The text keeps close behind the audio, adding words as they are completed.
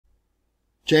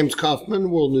James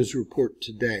Kaufman, World News Report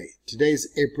today. Today's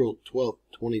April 12th,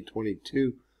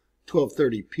 2022,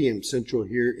 12:30 p.m. Central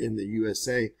here in the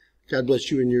USA. God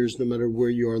bless you and yours no matter where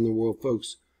you are in the world,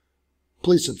 folks.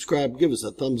 Please subscribe, give us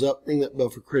a thumbs up, ring that bell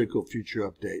for critical future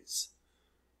updates.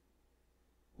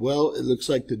 Well, it looks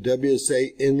like the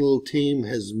WSA Enlil team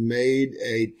has made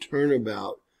a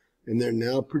turnabout, and they're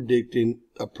now predicting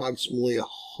approximately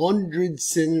 100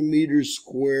 centimeters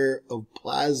square of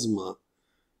plasma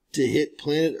to hit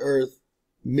planet Earth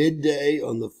midday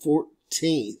on the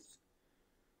 14th,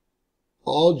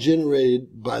 all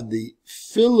generated by the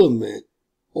filament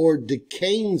or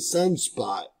decaying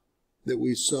sunspot that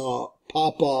we saw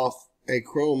pop off a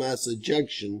coronal mass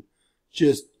ejection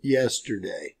just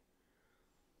yesterday.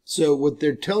 So what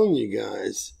they're telling you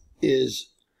guys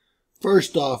is,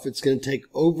 first off, it's going to take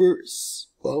over,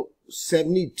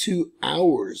 72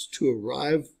 hours to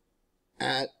arrive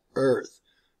at Earth.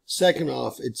 Second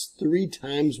off, it's 3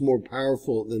 times more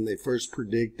powerful than they first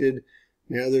predicted.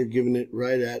 Now they're giving it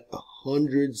right at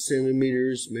 100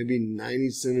 centimeters, maybe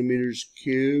 90 centimeters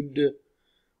cubed,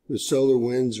 with solar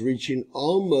winds reaching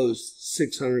almost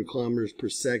 600 kilometers per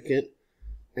second.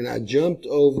 And I jumped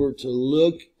over to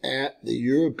look at the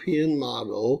European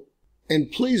model.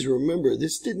 And please remember,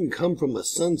 this didn't come from a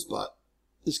sunspot.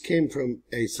 This came from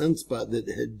a sunspot that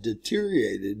had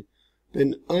deteriorated,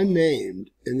 been unnamed,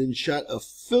 and then shot a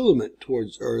filament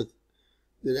towards Earth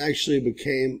that actually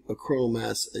became a coronal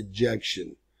mass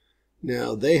ejection.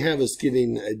 Now, they have us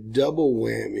getting a double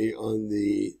whammy on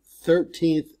the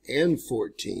 13th and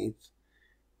 14th,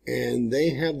 and they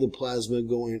have the plasma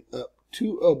going up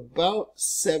to about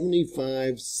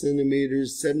 75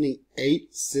 centimeters,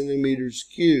 78 centimeters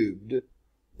cubed.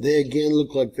 They again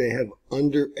look like they have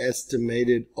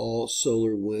underestimated all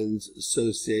solar winds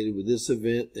associated with this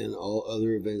event and all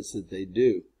other events that they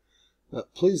do.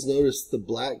 Please notice the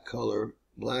black color.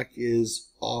 Black is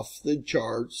off the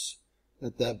charts.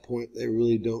 At that point, they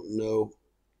really don't know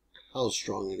how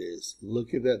strong it is.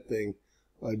 Look at that thing.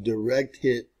 A direct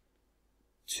hit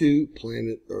to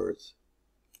planet Earth.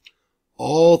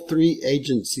 All 3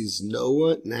 agencies,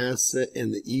 NOAA, NASA,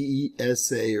 and the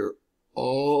ESA, are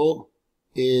all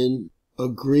in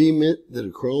agreement that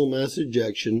a coronal mass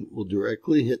ejection will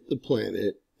directly hit the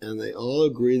planet, and they all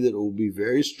agree that it will be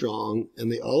very strong,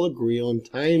 and they all agree on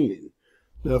timing.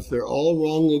 Now, if they're all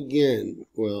wrong again,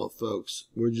 well, folks,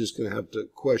 we're just going to have to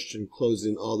question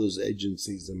closing all those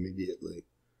agencies immediately.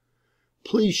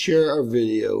 Please share our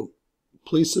video,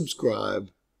 please subscribe,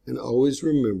 and always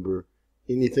remember,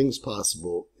 anything's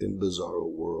possible in Bizarro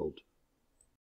World.